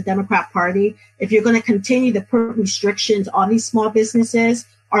wing of the Democrat Party, if you're going to continue to put restrictions on these small businesses,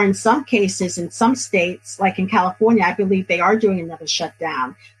 or in some cases, in some states, like in California, I believe they are doing another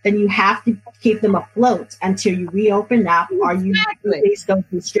shutdown, then you have to keep them afloat until you reopen up or you release those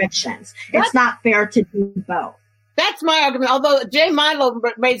restrictions. It's not fair to do both. That's my argument. Although Jay Milo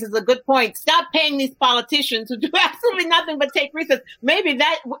raises a good point. Stop paying these politicians who do absolutely nothing but take recess. Maybe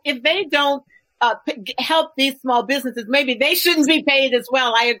that if they don't help these small businesses, maybe they shouldn't be paid as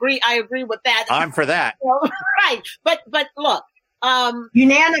well. I agree with that. I'm for that. Right. But look.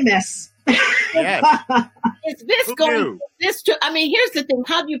 Unanimous. Yes. Is this going? This? I mean, here's the thing.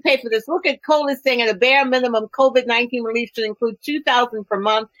 How do you pay for this? Look at Cole is saying at a bare minimum, COVID-19 relief should include $2,000 per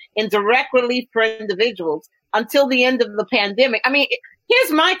month in direct relief for individuals until the end of the pandemic. I mean,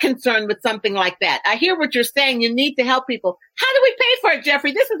 here's my concern with something like that. I hear what you're saying. You need to help people. How do we pay for it,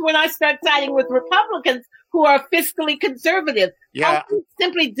 Jeffrey? This is when I start siding with Republicans who are fiscally conservative. Yeah. Are we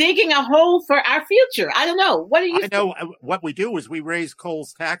simply digging a hole for our future? I don't know. What do you think? Know what we do is we raise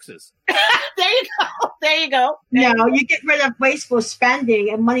Cole's taxes. There you go. No, you get rid of wasteful spending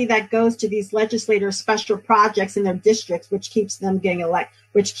and money that goes to these legislators' special projects in their districts, which keeps them getting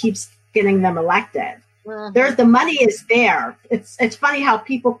them elected. Mm-hmm. The money is there. It's funny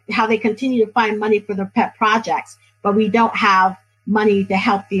how they continue to find money for their pet projects, but we don't have money to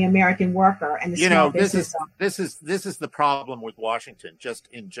help the American worker and the small business. This is the problem with Washington, just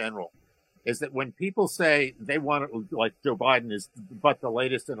in general, is that when people say they want to, like Joe Biden is but the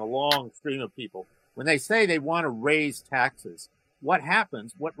latest in a long stream of people, when they say they want to raise taxes, what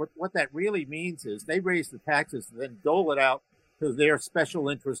happens? What that really means is they raise the taxes and then dole it out to their special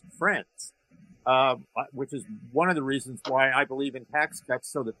interest friends. Which is one of the reasons why I believe in tax cuts,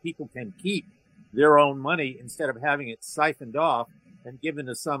 so that people can keep their own money instead of having it siphoned off and given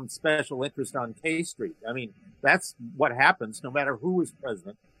to some special interest on K Street. I mean, that's what happens no matter who is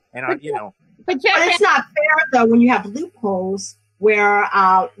president. And but it's not fair though when you have loopholes where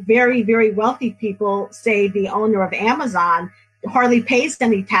very, very wealthy people, say the owner of Amazon, hardly pays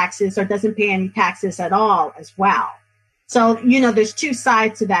any taxes or doesn't pay any taxes at all as well. So, there's two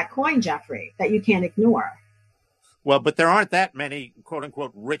sides to that coin, Jeffrey, that you can't ignore. Well, but there aren't that many, quote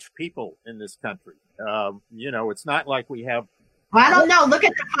unquote, rich people in this country. It's not like we have. Well, I don't know. Look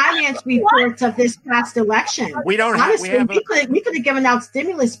at the finance reports of this past election. We don't Honestly, we could have given out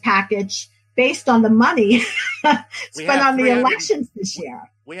stimulus package based on the money spent on the elections this year.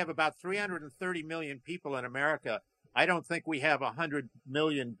 We have about 330 million people in America. I don't think we have 100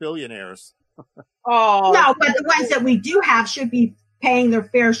 million billionaires. Oh no, but the ones that we do have should be paying their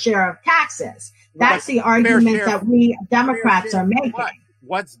fair share of taxes. That's the argument that we Democrats are making.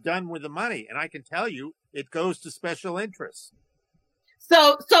 What's done with the money? And I can tell you, it goes to special interests.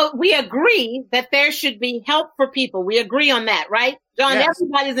 So we agree that there should be help for people. We agree on that, right? John, yes.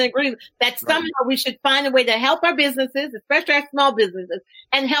 Everybody's in agreement that somehow we should find a way to help our businesses, especially our small businesses,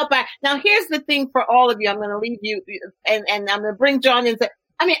 and help now here's the thing for all of you. I'm going to leave you and I'm going to bring John in.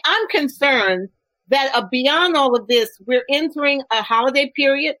 I'm concerned that beyond all of this, we're entering a holiday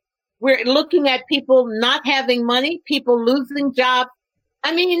period. We're looking at people not having money, people losing jobs.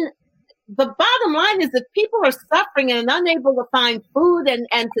 I mean, the bottom line is that people are suffering and unable to find food and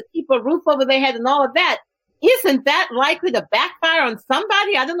to keep a roof over their head and all of that. Isn't that likely to backfire on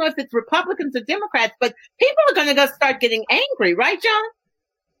somebody? I don't know if it's Republicans or Democrats, but people are going to go start getting angry, right, John?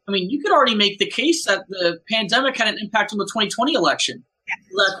 I mean, you could already make the case that the pandemic had an impact on the 2020 election.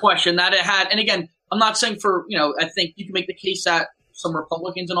 That question that it had, and again, I'm not saying I think you can make the case that some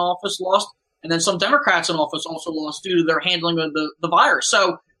Republicans in office lost, and then some Democrats in office also lost due to their handling of the virus.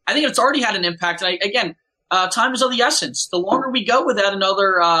 So I think it's already had an impact. And time is of the essence. The longer we go without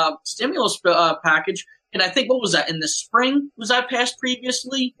another stimulus package, and I think, what was that, in the spring? Was that passed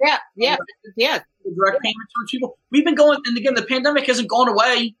previously? Yeah. The direct payments for people. We've been going, and again, the pandemic hasn't gone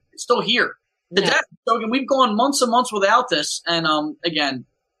away. It's still here. So again, we've gone months and months without this. And again,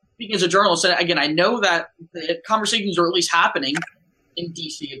 speaking as a journalist, again, I know that the conversations are at least happening in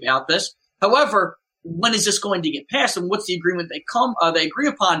D.C. about this. However, when is this going to get passed, and what's the agreement they agree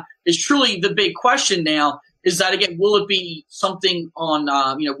upon is truly the big question now. Is that, again, will it be something on,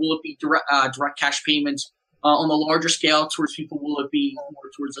 will it be direct cash payments on the larger scale towards people? Will it be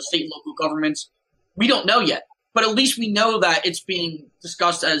more towards the state and local governments? We don't know yet, but at least we know that it's being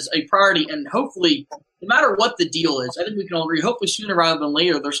discussed as a priority, and hopefully, no matter what the deal is, I think we can all agree, hopefully sooner rather than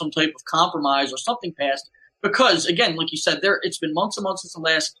later, there's some type of compromise or something passed, because, again, like you said, it's been months and months since the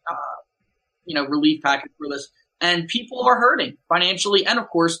last, relief package for this, and people are hurting financially, and of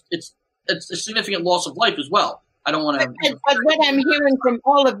course, it's a significant loss of life as well. I don't want to. But what I'm hearing from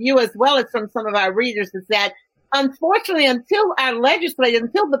all of you, as well as from some of our readers, is that unfortunately, until our legislators,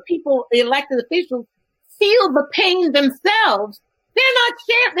 until the people, the elected officials, feel the pain themselves, they're not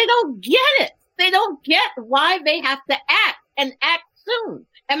sharing. They don't get it. They don't get why they have to act and act soon.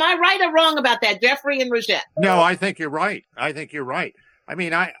 Am I right or wrong about that, Jeffrey and Rajette? No, I think you're right. I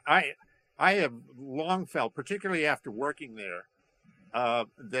mean, I have long felt, particularly after working there,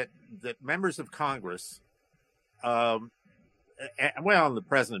 that members of Congress, and the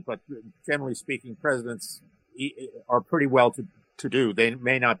president, but generally speaking, presidents are pretty well to do. They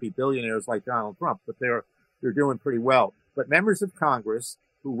may not be billionaires like Donald Trump, but they're doing pretty well. But members of Congress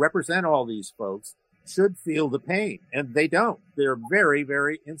who represent all these folks should feel the pain, and they don't. They're very,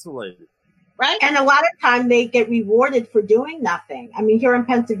 very insulated. Right. And a lot of time they get rewarded for doing nothing. I mean, here in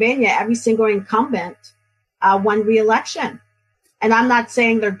Pennsylvania, every single incumbent won re-election. And I'm not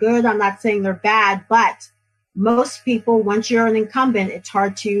saying they're good. I'm not saying they're bad, but most people, once you're an incumbent, it's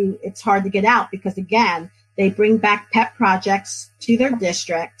hard to get out, because again, they bring back pet projects to their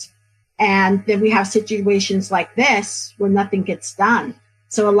district. And then we have situations like this where nothing gets done.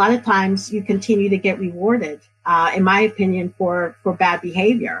 So a lot of times you continue to get rewarded, in my opinion, for bad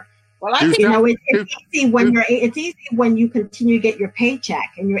behavior. Well, I think it's easy when you continue to get your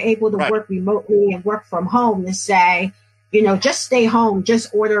paycheck and you're able to work remotely and work from home to say, just stay home,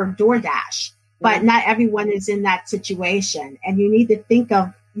 just order DoorDash. But not everyone is in that situation, and you need to think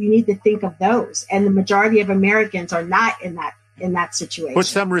of those. And the majority of Americans are not in that situation. Put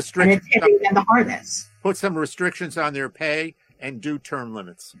some restrictions. And it's hitting them the hardest. Put some restrictions on their pay and do term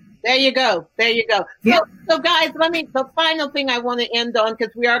limits. There you go. Yeah. So guys, the final thing I want to end on,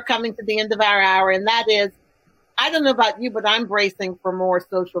 because we are coming to the end of our hour, and that is, I don't know about you, but I'm bracing for more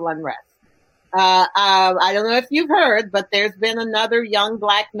social unrest. I don't know if you've heard, but there's been another young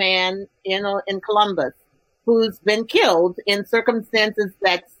black man in Columbus who's been killed in circumstances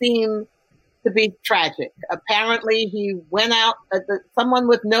that seem to be tragic. Apparently, he went out, someone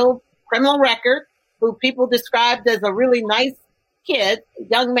with no criminal record, who people described as a really nice kid,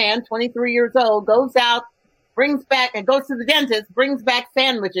 young man, 23 years old, goes out, goes to the dentist, brings back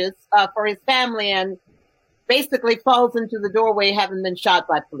sandwiches for his family, and basically falls into the doorway having been shot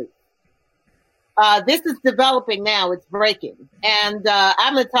by police. This is developing now. It's breaking. And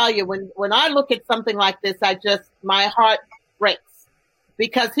I'm going to tell you, when I look at something like this, my heart breaks.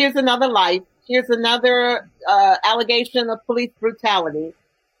 Because here's another life. Here's another allegation of police brutality.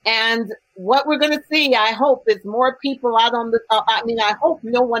 And what we're going to see, I hope, is more people out on I hope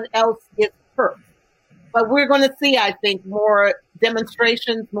no one else gets hurt. But we're going to see, I think, more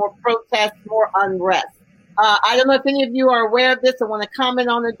demonstrations, more protests, more unrest. I don't know if any of you are aware of this or want to comment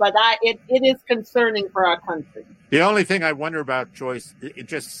on it, but it is concerning for our country. The only thing I wonder about, Joyce,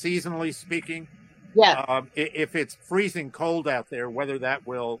 just seasonally speaking, if it's freezing cold out there, whether that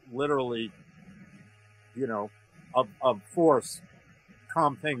will literally, of force,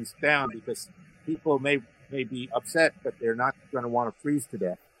 calm things down, because people may be upset, but they're not going to want to freeze to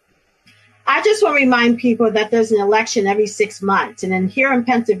death. I just want to remind people that there's an election every 6 months. And then here in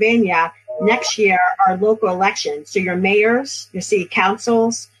Pennsylvania, next year are local elections. So your mayors, your city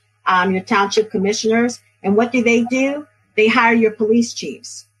councils, your township commissioners. And what do? They hire your police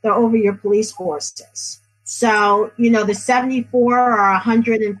chiefs. They're over your police forces. So, the 74 or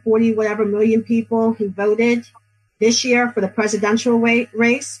 140 whatever million people who voted this year for the presidential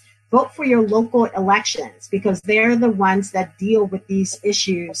race, vote for your local elections because they're the ones that deal with these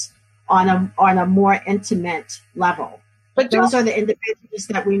issues on a more intimate level. But those are the individuals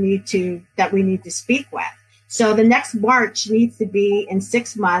that we need to speak with. So the next march needs to be in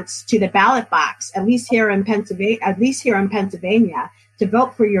 6 months to the ballot box, at least here in Pennsylvania, to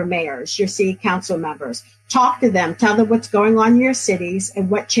vote for your mayors, your city council members. Talk to them, tell them what's going on in your cities and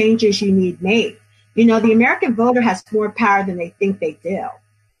what changes you need made. The American voter has more power than they think they do.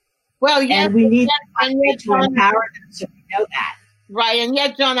 Well, yes, and we need to empower them so we know that. Right. And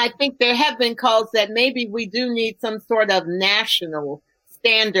yet, John, I think there have been calls that maybe we do need some sort of national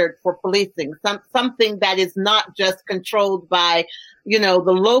standard for policing, something that is not just controlled by, the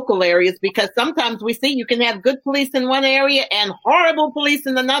local areas, because sometimes we see you can have good police in one area and horrible police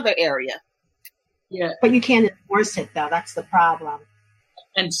in another area. Yeah. But you can't enforce it, though. That's the problem.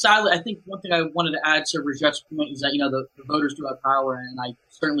 And sadly, I think one thing I wanted to add to Rajette's point is that, the voters do have power, and I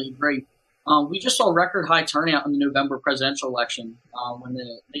certainly agree. We just saw record high turnout in the November presidential election when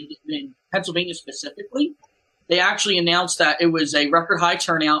in Pennsylvania specifically, they actually announced that it was a record high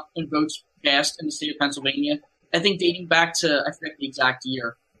turnout in votes cast in the state of Pennsylvania, I think dating back to, I forget the exact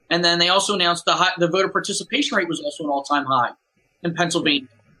year. And then they also announced the voter participation rate was also an all-time high in Pennsylvania.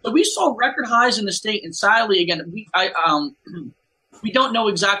 So we saw record highs in the state, and sadly, again, we don't know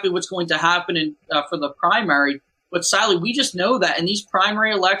exactly what's going to happen for the primary, but sadly, we just know that in these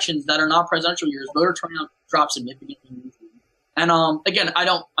primary elections that are not presidential years, voter turnout drops significantly. And again,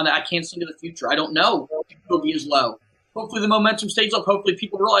 I can't see into the future. I don't know if it will be as low. Hopefully, the momentum stays up. Hopefully,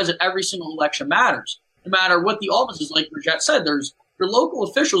 people realize that every single election matters, no matter what the office is. Like Rajette said, there's your local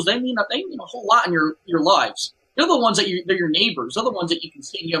officials. They mean a whole lot in your lives. They're the ones they're your neighbors. They're the ones that you can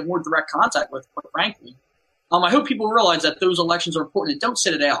see and you have more direct contact with, quite frankly. I hope people realize that those elections are important and don't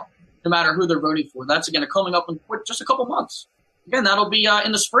sit it out, no matter who they're voting for. That's, again, coming up in just a couple months. Again, that'll be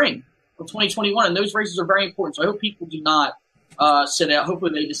in the spring of 2021, and those races are very important. So I hope people do not sit out.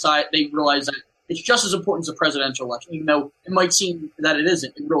 Hopefully they realize that it's just as important as a presidential election, even though it might seem that it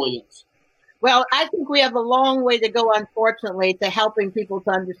isn't. It really is. Well, I think we have a long way to go, unfortunately, to helping people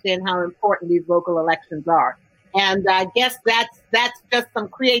to understand how important these local elections are. And I guess that's just some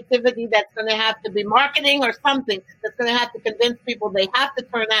creativity that's going to have to be marketing or something that's going to have to convince people they have to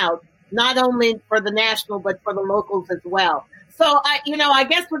turn out, not only for the national, but for the locals as well. So, I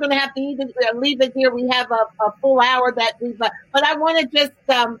guess we're going to have to either leave it here. We have a full hour but I want to just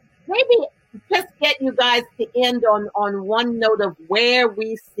maybe just get you guys to end on one note of where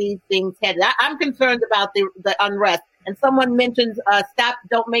we see things headed. I'm concerned about the unrest. And someone mentions, stop,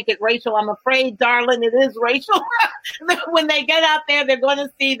 don't make it racial. I'm afraid, darling, it is racial. When they get out there, they're going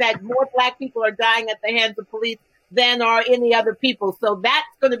to see that more Black people are dying at the hands of police than are any other people. So that's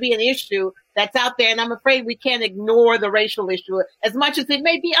going to be an issue that's out there. And I'm afraid we can't ignore the racial issue as much as it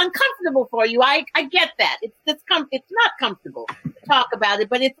may be uncomfortable for you. I get that. It's not comfortable to talk about it,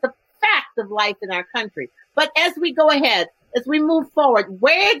 but it's a fact of life in our country. But as we go ahead, as we move forward,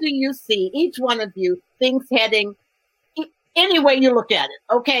 where do you see, each one of you, things heading? Any way you look at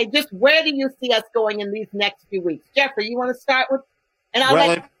it, okay? Just where do you see us going in these next few weeks? Jeffrey, you want to start with? And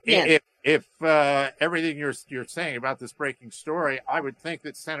I'll if everything you're saying about this breaking story, I would think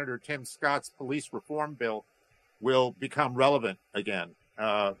that Senator Tim Scott's police reform bill will become relevant again.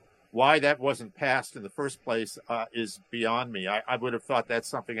 Why that wasn't passed in the first place is beyond me. I would have thought that's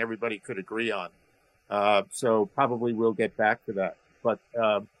something everybody could agree on. So probably we'll get back to that. But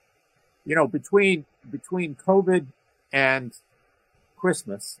between COVID and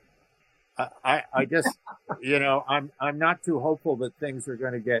Christmas, I just, I'm not too hopeful that things are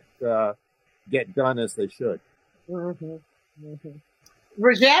going to get done as they should. Mm-hmm. Mm-hmm.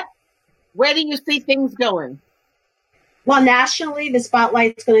 Rajette, where do you see things going? Well, nationally, the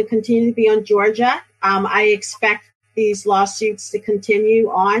spotlight is going to continue to be on Georgia. I expect these lawsuits to continue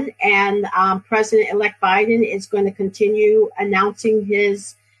on, and President-elect Biden is going to continue announcing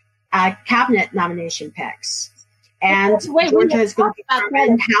his cabinet nomination picks. And Georgia is going to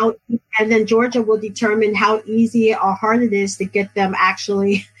determine Georgia will determine how easy or hard it is to get them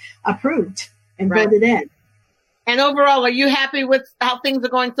actually approved and voted in. And overall, are you happy with how things are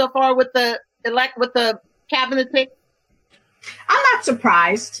going so far with the cabinet pick? I'm not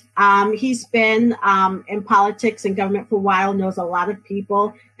surprised. He's been in politics and government for a while, knows a lot of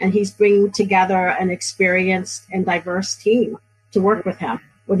people, and he's bringing together an experienced and diverse team to work with him,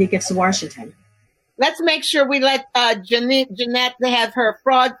 when he gets to Washington. Let's make sure we let Jeanette have her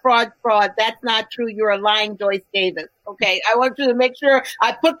fraud. That's not true. You're a lying Joyce Davis. Okay. I want you to make sure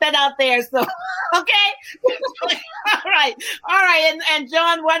I put that out there. So, okay. All right. And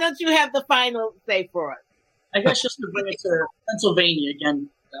John, why don't you have the final say for us? I guess just to bring it to Pennsylvania again,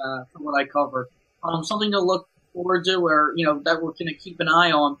 from what I covered, something to look forward to, or that we're going to keep an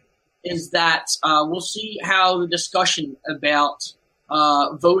eye on, is that we'll see how the discussion about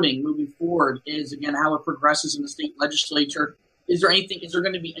voting moving forward is, again, how it progresses in the state legislature. Is there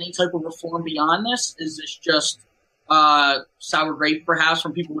going to be any type of reform beyond this? Is this just sour grapes, perhaps,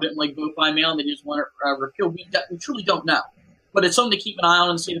 from people who didn't like vote by mail and they just want to repeal? We truly don't know. But it's something to keep an eye on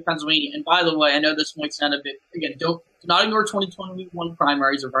in the state of Pennsylvania. And by the way, I know this might sound a bit, again, do not ignore 2021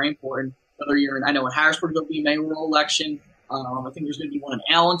 primaries. Are very important. Whether you're in, I know in Harrisburg there'll be a mayoral election. I think there's going to be one in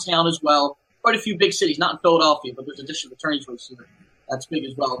Allentown as well. Quite a few big cities, not in Philadelphia, but there's a district attorney's race here. That's big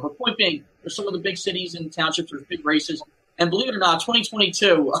as well. But point being, there's some of the big cities and townships, there's big races. And believe it or not,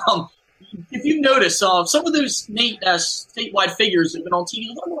 2022, if you notice, some of those statewide figures have been on TV a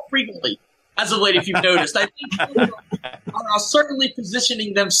little more frequently as of late, if you've noticed. I think they are certainly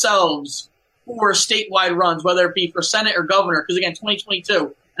positioning themselves for statewide runs, whether it be for Senate or governor, because, again,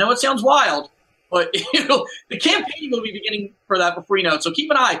 2022. I know it sounds wild, but the campaigning will be beginning for that before you know it. So keep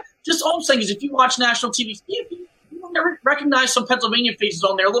an eye. Just all I'm saying is if you watch national TV, if you recognize some Pennsylvania faces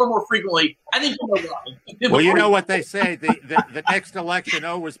on there a little more frequently, I think you'll know why. Well, you know what they say. The next election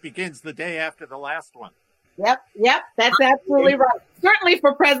always begins the day after the last one. Yep. That's absolutely right. Certainly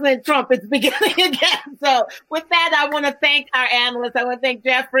for President Trump, it's beginning again. So with that, I want to thank our analysts. I want to thank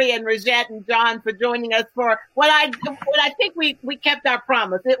Jeffrey and Rajette and John for joining us for what I think we kept our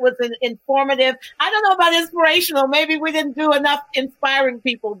promise. It was an informative. I don't know about inspirational. Maybe we didn't do enough inspiring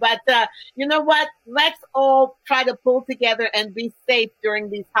people, but you know what? Let's all try to pull together and be safe during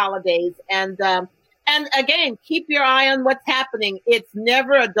these holidays. And again, keep your eye on what's happening. It's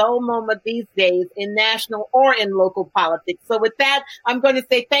never a dull moment these days in national or in local politics. So with that, I'm going to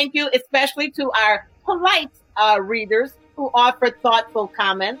say thank you, especially to our polite readers who offered thoughtful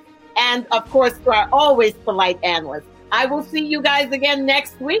comments. And of course, to our always polite analysts. I will see you guys again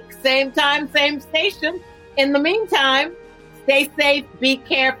next week. Same time, same station. In the meantime, stay safe, be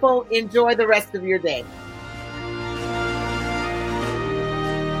careful, enjoy the rest of your day.